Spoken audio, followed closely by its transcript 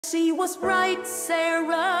She was right,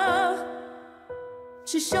 Sarah.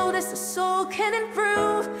 She showed us a soul can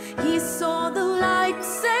improve. He saw the light,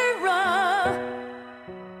 Sarah.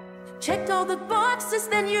 Checked all the boxes,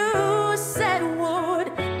 then you said would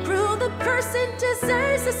prove the person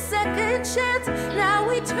deserves a second chance. Now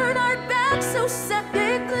we turn our backs, so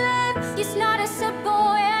second glance. It's not as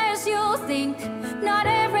simple as you think. Not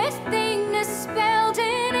everything is spelled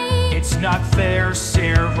in ink. It's not fair,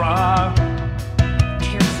 Sarah.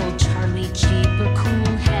 Careful, Charlie, keep a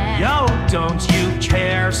cool head. Yo, don't you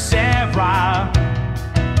care, Sarah?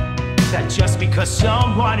 That just because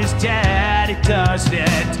someone is dead, it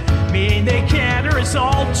doesn't mean they can't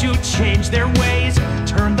resolve to change their ways.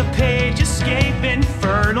 Turn the page, escape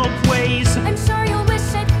infernal ways. I'm sure you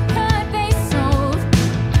wish it could be sold,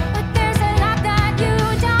 but there's a lot that you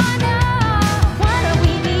don't know. What are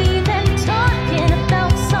we even talking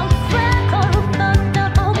about? Some cracker who fucked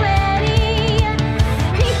up already.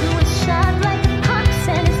 He who was shot like a pox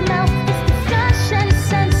and his mouth. This discussion is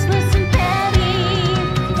senseless and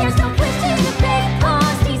petty. There's no place to the big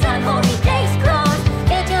pause. These unholy days close.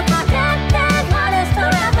 Did you forget that what is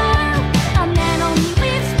forever? A man only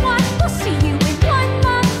lives once. We'll see you in 1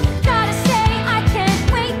 month. Gotta say, I can't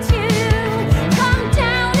wait to come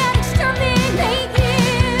down and exterminate you.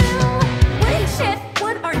 Wait, shit,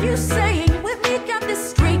 what are you saying? Let me get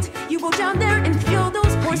this straight. You go down there and kill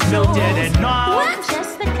those poor No souls. dead and not. What?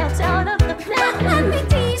 Just the cat's out of the bag. Let me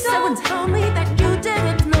tease So you. tell me that you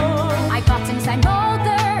didn't know. I got inside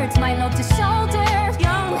older. It's my load to shoulder.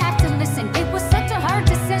 You have to listen. It was such a hard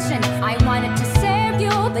decision. I wanted to save you.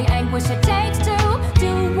 The anguish it takes to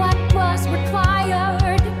do what was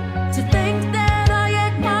required. To think that I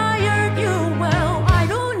admired you, well, I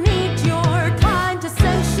don't need your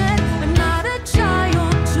condescension. I'm not a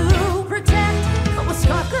child to protect. I was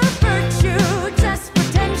taught of virtue, just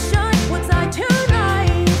pretension. Was I too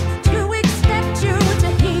naive to expect you to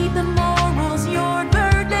heed the morals you're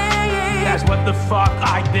burdening? That's what the fuck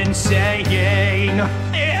I've been saying.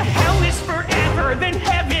 If hell is forever, then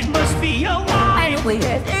heaven must be a lie. Anyway,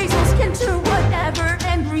 if angels can do whatever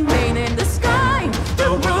and remain in the sky, the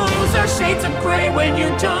rules are shades of gray when you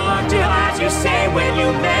don't do as you say. When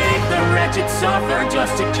you make the wretched suffer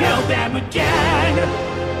just to kill them again.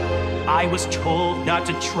 I was told not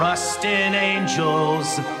to trust in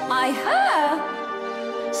angels. I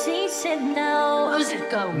have. She said no. Does it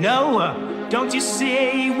go? No, don't you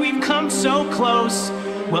see, we've come so close.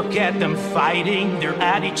 Look at them fighting, they're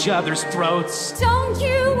at each other's throats. Don't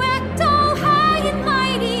you act all high and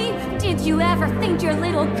mighty. Did you ever think your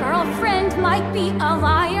little girlfriend might be a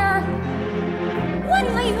liar? When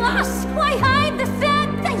we lost, why hide the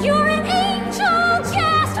fact that you're an